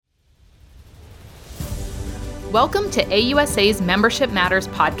Welcome to AUSA's Membership Matters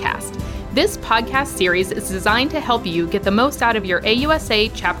podcast. This podcast series is designed to help you get the most out of your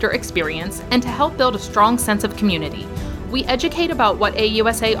AUSA chapter experience and to help build a strong sense of community. We educate about what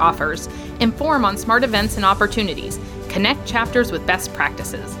AUSA offers, inform on smart events and opportunities, connect chapters with best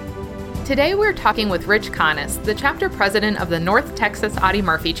practices. Today we're talking with Rich Connis, the chapter president of the North Texas Audie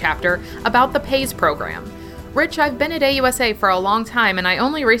Murphy chapter, about the PAYS program. Rich, I've been at AUSA for a long time, and I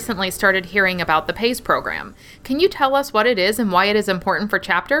only recently started hearing about the PAYS program. Can you tell us what it is and why it is important for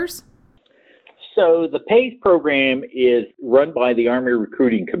chapters? So the PAYS program is run by the Army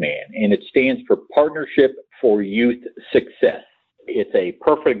Recruiting Command, and it stands for Partnership for Youth Success. It's a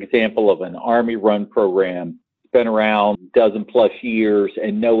perfect example of an Army-run program. It's been around a dozen plus years,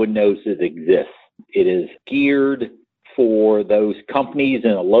 and no one knows it exists. It is geared for those companies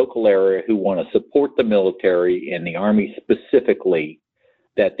in a local area who want to support the military and the Army specifically,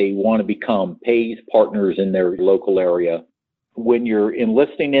 that they want to become PAYS partners in their local area. When you're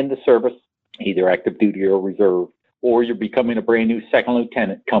enlisting in the service, either active duty or reserve, or you're becoming a brand new second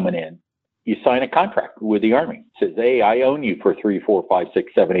lieutenant coming in, you sign a contract with the Army. It says, hey, I own you for 3, 4, 5,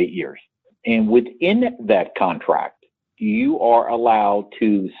 6, 7, 8 years. And within that contract, you are allowed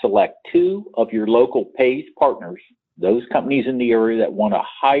to select 2 of your local PAYS partners, those companies in the area that want to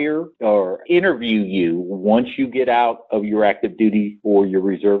hire or interview you once you get out of your active duty or your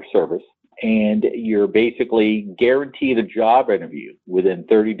reserve service. And you're basically guaranteed a job interview within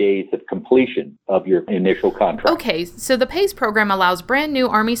 30 days of completion of your initial contract. Okay, so the PAYS program allows brand new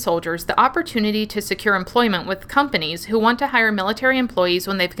Army soldiers the opportunity to secure employment with companies who want to hire military employees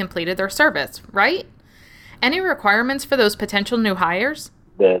when they've completed their service, right? Any requirements for those potential new hires?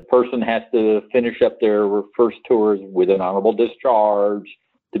 The person has to finish up their first tours with an honorable discharge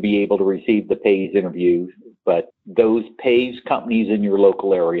to be able to receive the PAYS interview. But those PAYS companies in your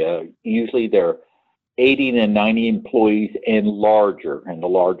local area, usually they're 80 to 90 employees and larger, and the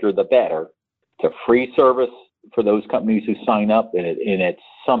larger the better. It's a free service for those companies who sign up, and it's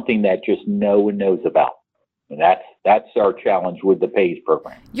something that just no one knows about. And that's our challenge with the PAYS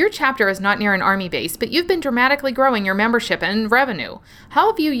program. Your chapter is not near an Army base, but you've been dramatically growing your membership and revenue. How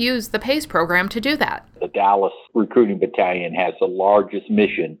have you used the PAYS program to do that? The Dallas Recruiting Battalion has the largest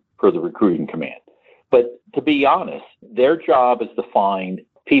mission for the Recruiting Command. But to be honest, their job is to find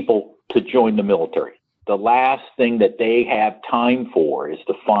people to join the military. The last thing that they have time for is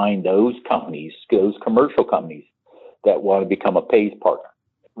to find those companies, those commercial companies that want to become a PAYS partner.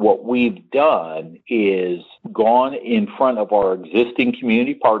 What we've done is gone in front of our existing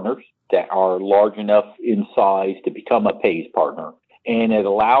community partners that are large enough in size to become a PAYS partner. And it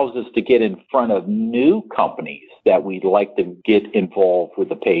allows us to get in front of new companies that we'd like to get involved with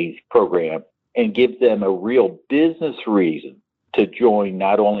the PAYS program and give them a real business reason to join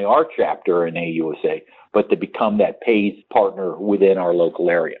not only our chapter in AUSA, but to become that PAYS partner within our local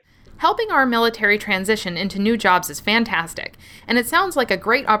area. Helping our military transition into new jobs is fantastic, and it sounds like a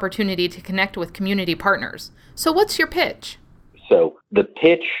great opportunity to connect with community partners. So what's your pitch? So the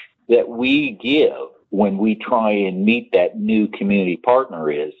pitch that we give when we try and meet that new community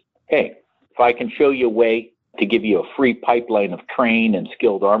partner is, hey, if I can show you a way to give you a free pipeline of trained and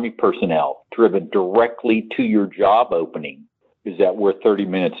skilled Army personnel driven directly to your job opening, is that worth 30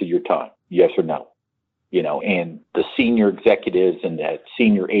 minutes of your time? Yes or no? You know, and the senior executives and that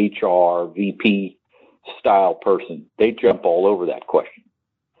senior HR, VP style person, they jump all over that question.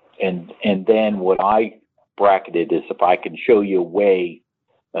 And then what I bracketed is if I can show you a way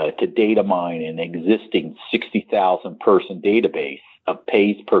to data mine an existing 60,000 person database of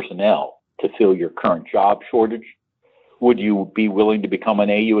PAYS personnel to fill your current job shortage, would you be willing to become an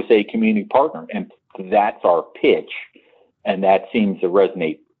AUSA community partner? And that's our pitch. And that seems to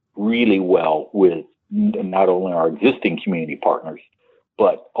resonate really well with not only our existing community partners,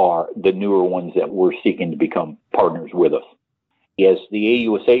 but the newer ones that we're seeking to become partners with us. As the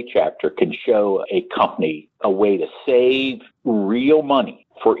AUSA chapter can show a company a way to save real money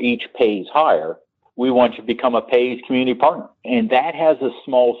for each PAYS hire, we want you to become a PAYS community partner. And that has a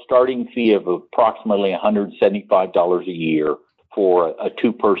small starting fee of approximately $175 a year for a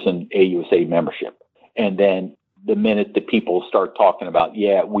 2-person AUSA membership. And then the minute that people start talking about,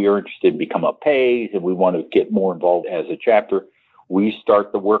 yeah, we are interested in becoming a PAYS and we want to get more involved as a chapter, we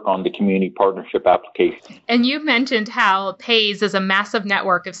start the work on the community partnership application. And you mentioned how PAYS is a massive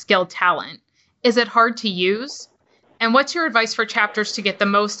network of skilled talent. Is it hard to use? And what's your advice for chapters to get the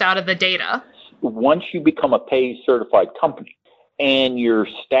most out of the data? Once you become a PAYS certified company and your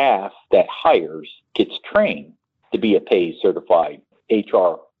staff that hires gets trained to be a PAYS certified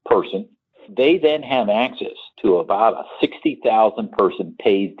HR person, they then have access to about a 60,000 person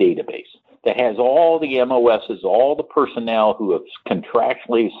PAYS database. that has all the MOSs, all the personnel who have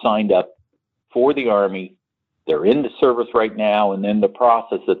contractually signed up for the Army. They're in the service right now and in the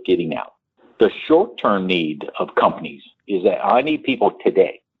process of getting out. The short-term need of companies is that I need people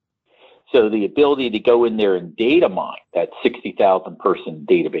today. So the ability to go in there and data mine that 60,000 person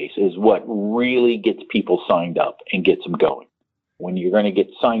database is what really gets people signed up and gets them going. When you're going to get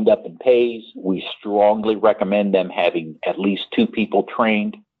signed up in pays, we strongly recommend them having at least 2 people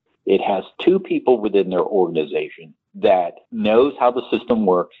trained. It has 2 people within their organization that knows how the system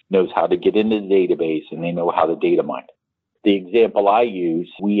works, knows how to get into the database, and they know how to data mine it. The example I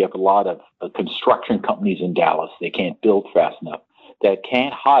use, we have a lot of construction companies in Dallas. They can't build fast enough, that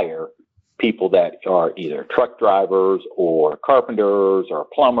can't hire people that are either truck drivers or carpenters or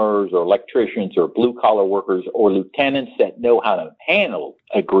plumbers or electricians or blue-collar workers or lieutenants that know how to handle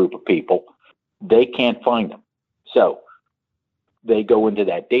a group of people. They can't find them. So they go into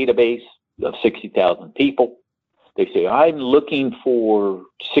that database of 60,000 people. They say, I'm looking for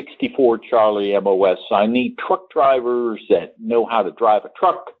 64 Charlie MOS. I need truck drivers that know how to drive a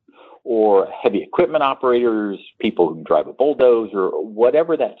truck, or heavy equipment operators, people who can drive a bulldozer, or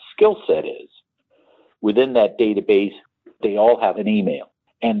whatever that skill set is. Within that database, they all have an email.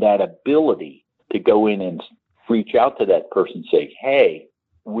 And that ability to go in and reach out to that person and say, hey,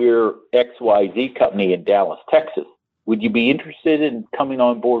 we're XYZ company in Dallas, Texas. Would you be interested in coming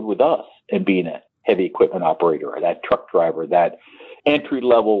on board with us and being a heavy equipment operator or that truck driver, that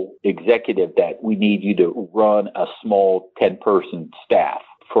entry-level executive that we need you to run a small 10-person staff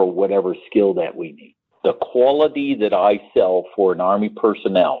for whatever skill that we need? The quality that I sell for an Army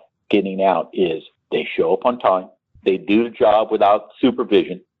personnel getting out is they show up on time, they do the job without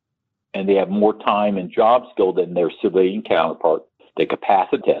supervision, and they have more time and job skill than their civilian counterpart. They can pass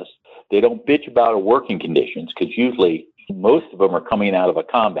a test. They don't bitch about our working conditions because usually most of them are coming out of a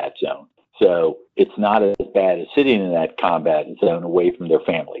combat zone. So it's not as bad as sitting in that combat zone away from their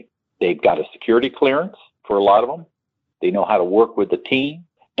family. They've got a security clearance for a lot of them. They know how to work with the team,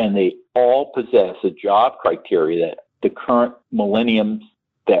 and they all possess a job criteria that the current millenniums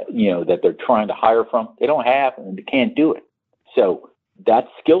that they're trying to hire from, they don't have and they can't do it. So that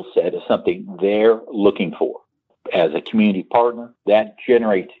skill set is something they're looking for. As a community partner, that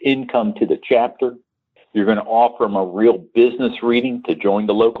generates income to the chapter. You're going to offer them a real business reading to join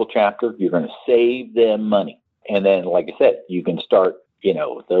the local chapter. You're going to save them money. And then, like I said, you can start,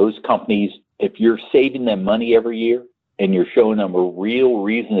 those companies, if you're saving them money every year and you're showing them a real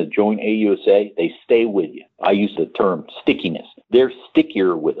reason to join AUSA, they stay with you. I use the term stickiness. They're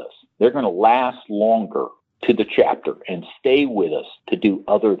stickier with us. They're going to last longer to the chapter and stay with us to do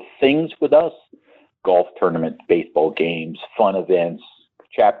other things with us. Golf tournaments, baseball games, fun events,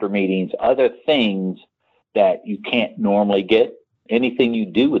 chapter meetings, other things that you can't normally get. Anything you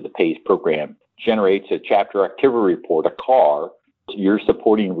do with the PAYS program generates a chapter activity report, a CAR. You're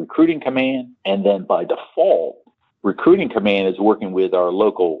supporting Recruiting Command, and then by default, Recruiting Command is working with our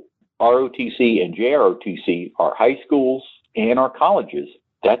local ROTC and JROTC, our high schools and our colleges.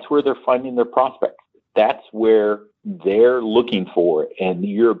 That's where they're finding their prospects. That's where they're looking for, and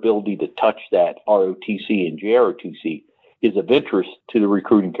your ability to touch that ROTC and JROTC is of interest to the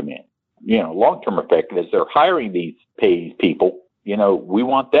Recruiting Command. Long-term effect, as they're hiring these PAYS people, we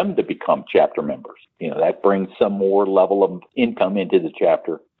want them to become chapter members. That brings some more level of income into the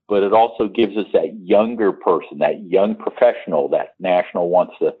chapter, but it also gives us that younger person, that young professional that National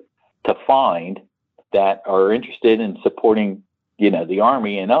wants to find that are interested in supporting, the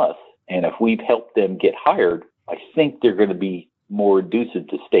Army and us. And if we've helped them get hired, I think they're going to be more induced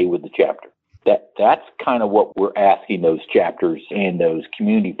to stay with the chapter. That's kind of what we're asking those chapters and those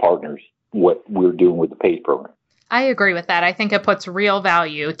community partners, what we're doing with the PAYS program. I agree with that. I think it puts real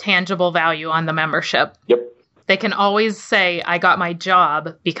value, tangible value on the membership. Yep. They can always say, I got my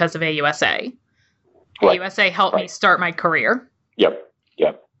job because of AUSA. Right. AUSA helped me start my career. Yep.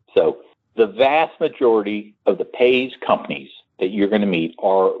 So the vast majority of the PAYS companies that you're going to meet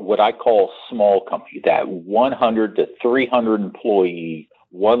are what I call small companies, that 100 to 300 employee,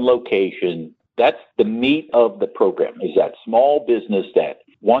 one location. That's the meat of the program, is that small business that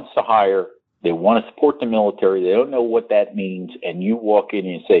wants to hire, they want to support the military, they don't know what that means, and you walk in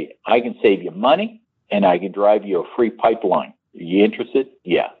and say, I can save you money and I can drive you a free pipeline. Are you interested?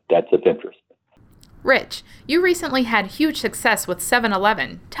 Yeah, that's of interest. Rich, you recently had huge success with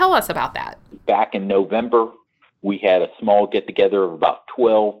 7-Eleven. Tell us about that. Back in November, we had a small get-together of about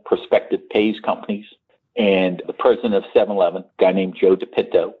 12 prospective PAYS companies, and the president of 7-Eleven, a guy named Joe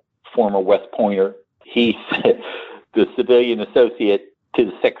DePinto, former West Pointer, he's the civilian associate to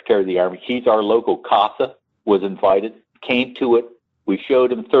the Secretary of the Army. He's our local CASA, was invited, came to it, We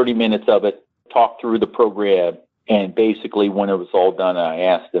showed him 30 minutes of it, talked through the program, and basically when it was all done, I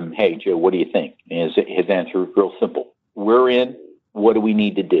asked him, hey, Joe, what do you think? And his answer was real simple. We're in. What do we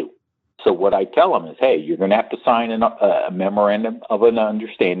need to do? So what I tell him is, hey, you're going to have to sign a memorandum of an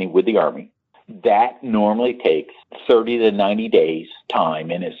understanding with the Army. That normally takes 30 to 90 days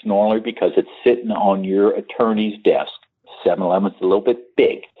time, and it's normally because it's sitting on your attorney's desk. 7-Eleven's a little bit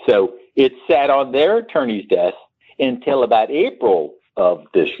big. So it sat on their attorney's desk until about April of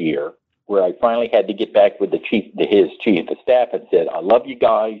this year, where I finally had to get back with his chief of staff and said, I love you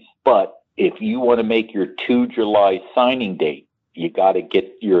guys, but if you want to make your 2 July signing date, you got to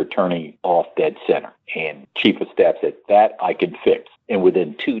get your attorney off dead center. And chief of staff said, that I can fix. And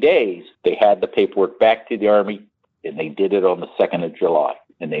within 2 days, they had the paperwork back to the Army, and they did it on the 2nd of July.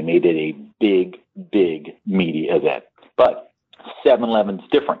 And they made it a big, big media event. But 7-Eleven's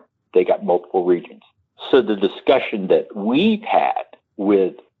different. They got multiple regions. So the discussion that we've had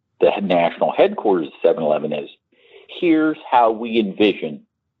with the national headquarters of 7-Eleven is, here's how we envision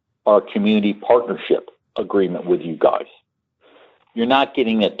our community partnership agreement with you guys. You're not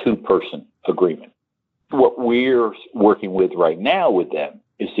getting a 2-person agreement. What we're working with right now with them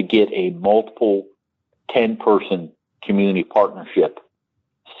is to get a multiple 10-person community partnership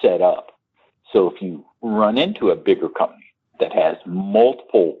set up. So if you run into a bigger company that has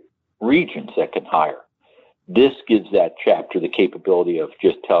multiple regions that can hire, this gives that chapter the capability of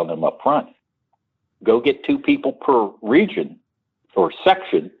just telling them up front, go get 2 people per region or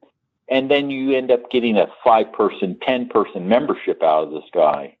section, and then you end up getting a 5-person, 10-person membership out of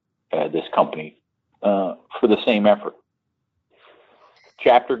this company for the same effort.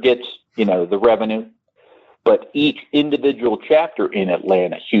 Chapter gets, the revenue, but each individual chapter in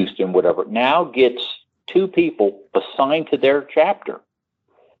Atlanta, Houston, whatever, now gets 2 people assigned to their chapter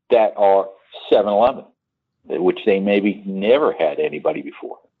that are 7-Eleven, which they maybe never had anybody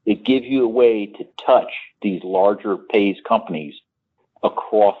before. It gives you a way to touch these larger pays companies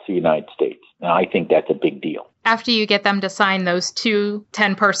across the United States. And I think that's a big deal. After you get them to sign those 2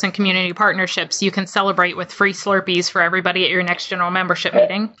 10-person community partnerships, you can celebrate with free Slurpees for everybody at your next general membership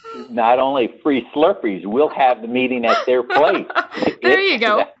meeting. Not only free Slurpees, we'll have the meeting at their place. There you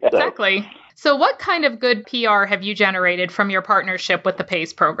go. Exactly. So what kind of good PR have you generated from your partnership with the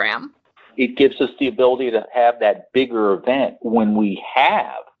PACE program? It gives us the ability to have that bigger event when we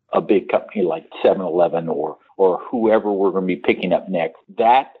have a big company like 7-Eleven or whoever we're going to be picking up next.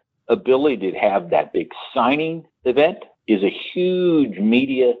 That ability to have that big signing event is a huge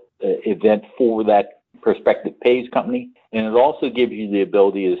media event for that prospective pays company. And it also gives you the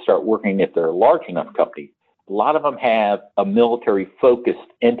ability to start working if they're a large enough company. A lot of them have a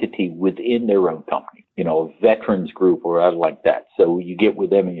military-focused entity within their own company, a veterans group or other like that. So you get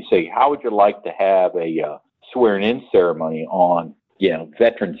with them and you say, how would you like to have a swearing-in ceremony on,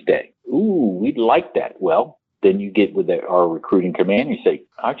 Veterans Day? Ooh, we'd like that. Well, then you get with our recruiting command. You say,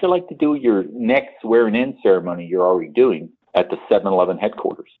 how'd you like to do your next swearing-in ceremony you're already doing at the 7-Eleven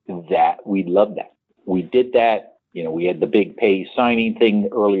headquarters? We'd love that. We did that. We had the big pay signing thing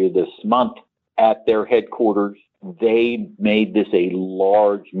earlier this month at their headquarters. They made this a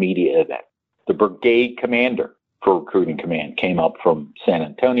large media event. The brigade commander for recruiting command came up from San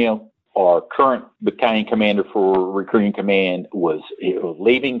Antonio. Our current battalion commander for recruiting command was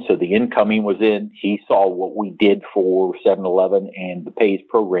leaving, so the incoming was in. He saw what we did for 7-Eleven and the PACE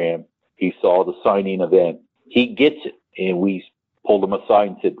program. He saw the signing event. He gets it, and we pulled him aside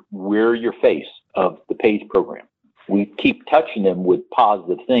and said, we're your face of the PACE program. We keep touching them with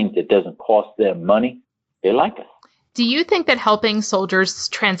positive things that doesn't cost them money. They like us. Do you think that helping soldiers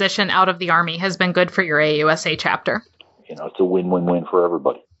transition out of the Army has been good for your AUSA chapter? It's a win-win-win for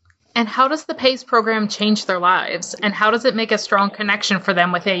everybody. And how does the PACE program change their lives? And how does it make a strong connection for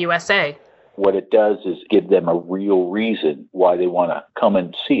them with AUSA? What it does is give them a real reason why they want to come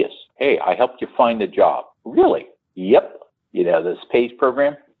and see us. Hey, I helped you find a job. Really? Yep. This PACE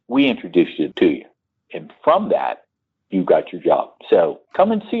program, we introduced it to you. And from that, you got your job. So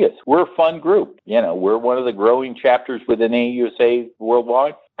come and see us. We're a fun group. We're one of the growing chapters within AUSA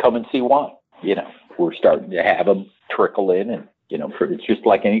worldwide. Come and see why. We're starting to have them trickle in, and it's just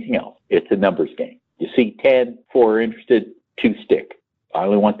like anything else. It's a numbers game. You see 10, 4 are interested, 2 stick. I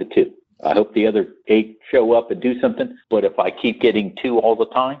only want the 2. I hope the other 8 show up and do something. But if I keep getting 2 all the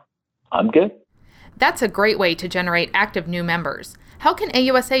time, I'm good. That's a great way to generate active new members. How can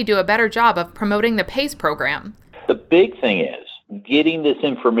AUSA do a better job of promoting the PACE program? The big thing is getting this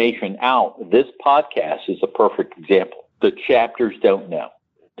information out. This podcast is a perfect example. The chapters don't know.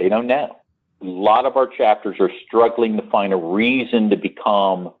 They don't know. A lot of our chapters are struggling to find a reason to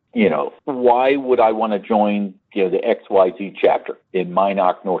become why would I want to join, the XYZ chapter in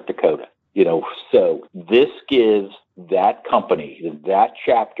Minot, North Dakota? So this gives that company, that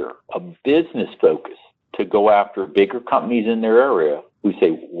chapter, a business focus to go after bigger companies in their area who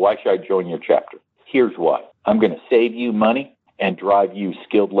say, why should I join your chapter? Here's why. I'm going to save you money and drive you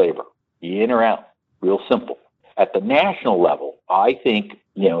skilled labor. You in or out. Real simple. At the national level, I think,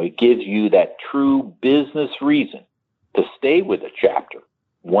 it gives you that true business reason to stay with a chapter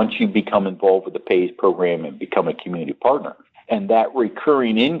once you become involved with the PAYS program and become a community partner. And that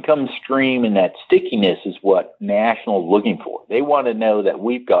recurring income stream and that stickiness is what national is looking for. They want to know that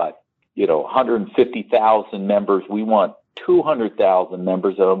we've got, 150,000 members. We want 200,000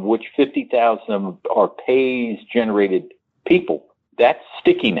 members, of which 50,000 are PAYS generated people. That's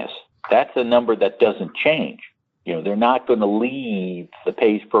stickiness. That's a number that doesn't change. They're not going to leave the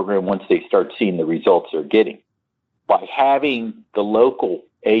PAYS program once they start seeing the results they're getting. By having the local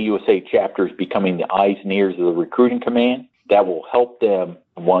AUSA chapters becoming the eyes and ears of the recruiting command, that will help them,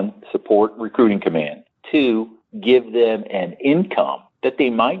 one, support recruiting command, two, give them an income that they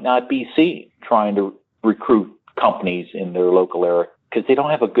might not be seeing trying to recruit companies in their local area because they don't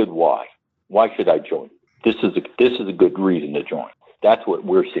have a good why. Why should I join? This is a good reason to join. That's what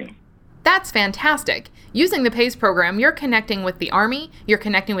we're seeing. That's fantastic. Using the PAYS program, you're connecting with the Army, you're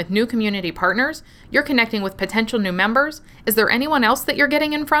connecting with new community partners, you're connecting with potential new members. Is there anyone else that you're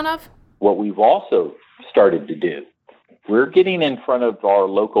getting in front of? What we've also started to do, we're getting in front of our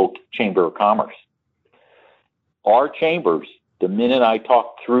local Chamber of Commerce. Our chambers, the minute I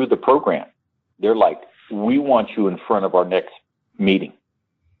talk through the program, they're like, we want you in front of our next meeting.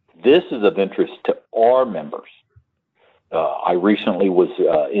 This is of interest to our members. I recently was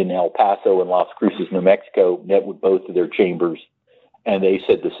in El Paso and Las Cruces, New Mexico, met with both of their chambers, and they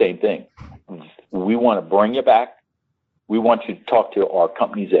said the same thing. We want to bring you back. We want you to talk to our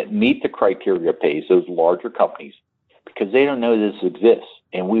companies that meet the criteria of PAYS, those larger companies, because they don't know this exists.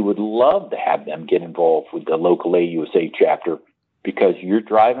 And we would love to have them get involved with the local AUSA chapter because you're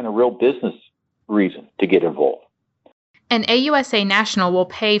driving a real business reason to get involved. And AUSA National will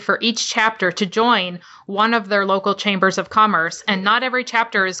pay for each chapter to join one of their local chambers of commerce, and not every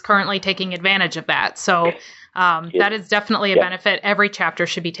chapter is currently taking advantage of that. So that is definitely a benefit every chapter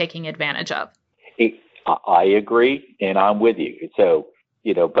should be taking advantage of. I agree, and I'm with you. So,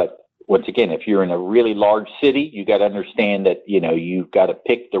 but once again, if you're in a really large city, you got to understand that, you've got to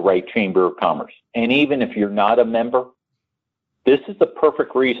pick the right chamber of commerce. And even if you're not a member, this is the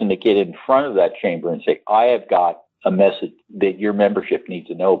perfect reason to get in front of that chamber and say, I have got a message that your membership needs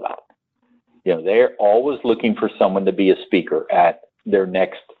to know about. They're always looking for someone to be a speaker at their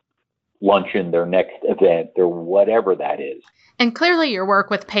next luncheon, their next event, or whatever that is. And clearly your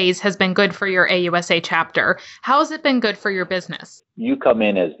work with PAYS has been good for your AUSA chapter. How has it been good for your business? You come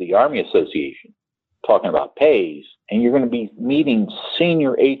in as the Army Association talking about PAYS, and you're going to be meeting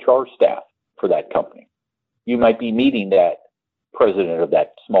senior HR staff for that company. You might be meeting that president of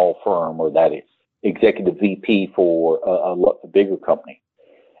that small firm or that executive VP for a bigger company.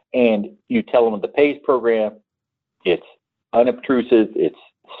 And you tell them the PAYS program, it's unobtrusive, it's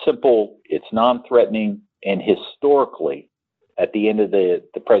simple, it's non-threatening, and historically, at the end of the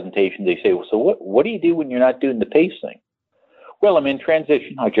presentation, they say, well, so what do you do when you're not doing the PAYS thing? Well, I'm in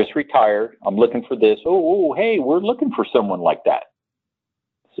transition. I just retired. I'm looking for this. Oh, hey, we're looking for someone like that.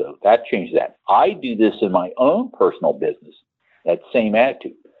 So that changed that. I do this in my own personal business, that same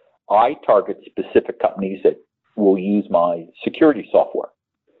attitude. I target specific companies that will use my security software.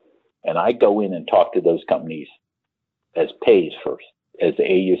 And I go in and talk to those companies as PAYS first, as the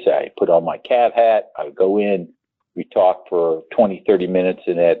AUSA. I put on my CAV hat. I go in. We talk for 20, 30 minutes.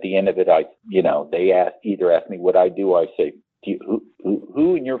 And at the end of it, they either ask me what I do. I say,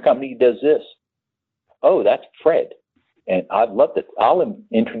 who in your company does this? Oh, that's Fred. And I'd love to. I'll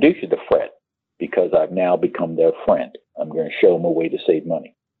introduce you to Fred because I've now become their friend. I'm going to show them a way to save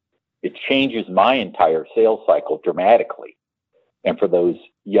money. It changes my entire sales cycle dramatically. And for those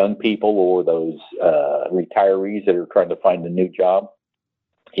young people or those retirees that are trying to find a new job,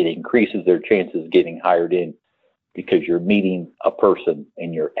 it increases their chances of getting hired in because you're meeting a person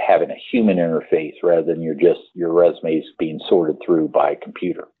and you're having a human interface rather than your resumes being sorted through by a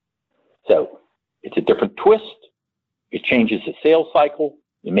computer. So it's a different twist. It changes the sales cycle.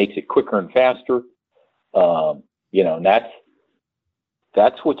 It makes it quicker and faster. And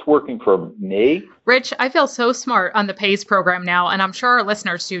that's what's working for me. Rich, I feel so smart on the PAYS program now, and I'm sure our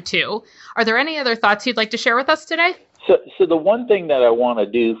listeners do too. Are there any other thoughts you'd like to share with us today? So the one thing that I want to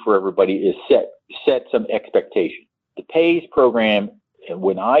do for everybody is set some expectation. The PAYS program,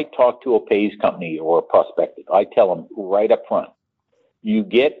 when I talk to a PAYS company or a prospective, I tell them right up front, You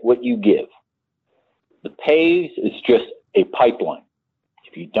get what you give. The pays is just a pipeline.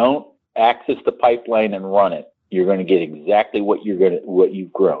 If you don't access the pipeline and run it, you're going to get exactly what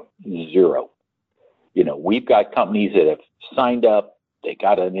you've grown. Zero. We've got companies that have signed up. They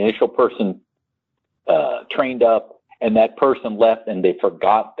got an initial person trained up, and that person left, and they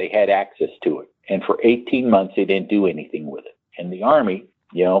forgot they had access to it. And for 18 months, they didn't do anything with it. And the Army,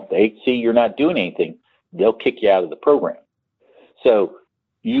 if they see you're not doing anything, they'll kick you out of the program. So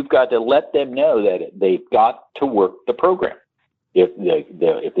you've got to let them know that they've got to work the program.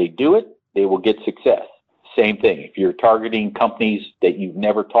 If they do it, they will get success. Same thing. If you're targeting companies that you've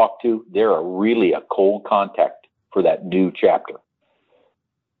never talked to, they're really a cold contact for that new chapter.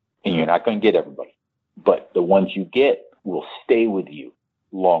 And you're not going to get everybody. But the ones you get will stay with you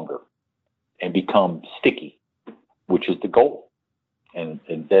longer and become sticky, which is the goal. And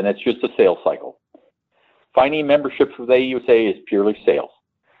then it's just a sales cycle. Finding memberships with AUSA is purely sales.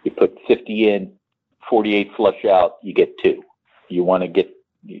 You put 50 in, 48 flush out, you get 2. You want to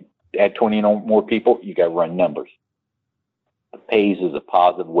add 20 more people, you got to run numbers. The pays is a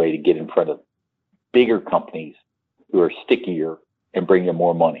positive way to get in front of bigger companies who are stickier and bring you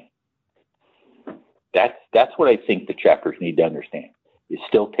more money. That's what I think the chapters need to understand. It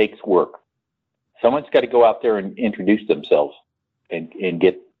still takes work. Someone's got to go out there and introduce themselves and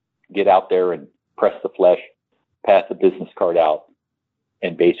get out there and press the flesh, pass the business card out,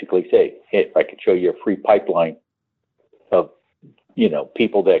 and basically say, hey, if I could show you a free pipeline of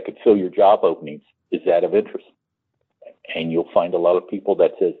people that could fill your job openings, is that of interest? And you'll find a lot of people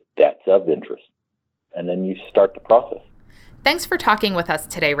that says that's of interest. And then you start the process. Thanks for talking with us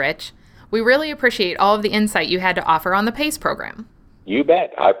today, Rich. We really appreciate all of the insight you had to offer on the PACE program. You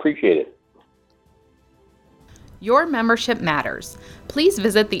bet. I appreciate it. Your membership matters. Please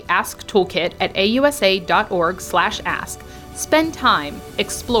visit the Ask Toolkit at ausa.org/ask. Spend time,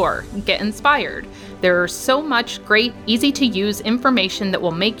 explore, get inspired. There's so much great, easy-to-use information that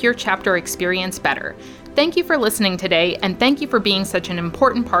will make your chapter experience better. Thank you for listening today, and thank you for being such an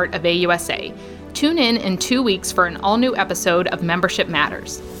important part of AUSA. Tune in 2 weeks for an all-new episode of Membership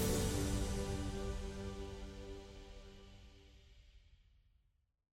Matters.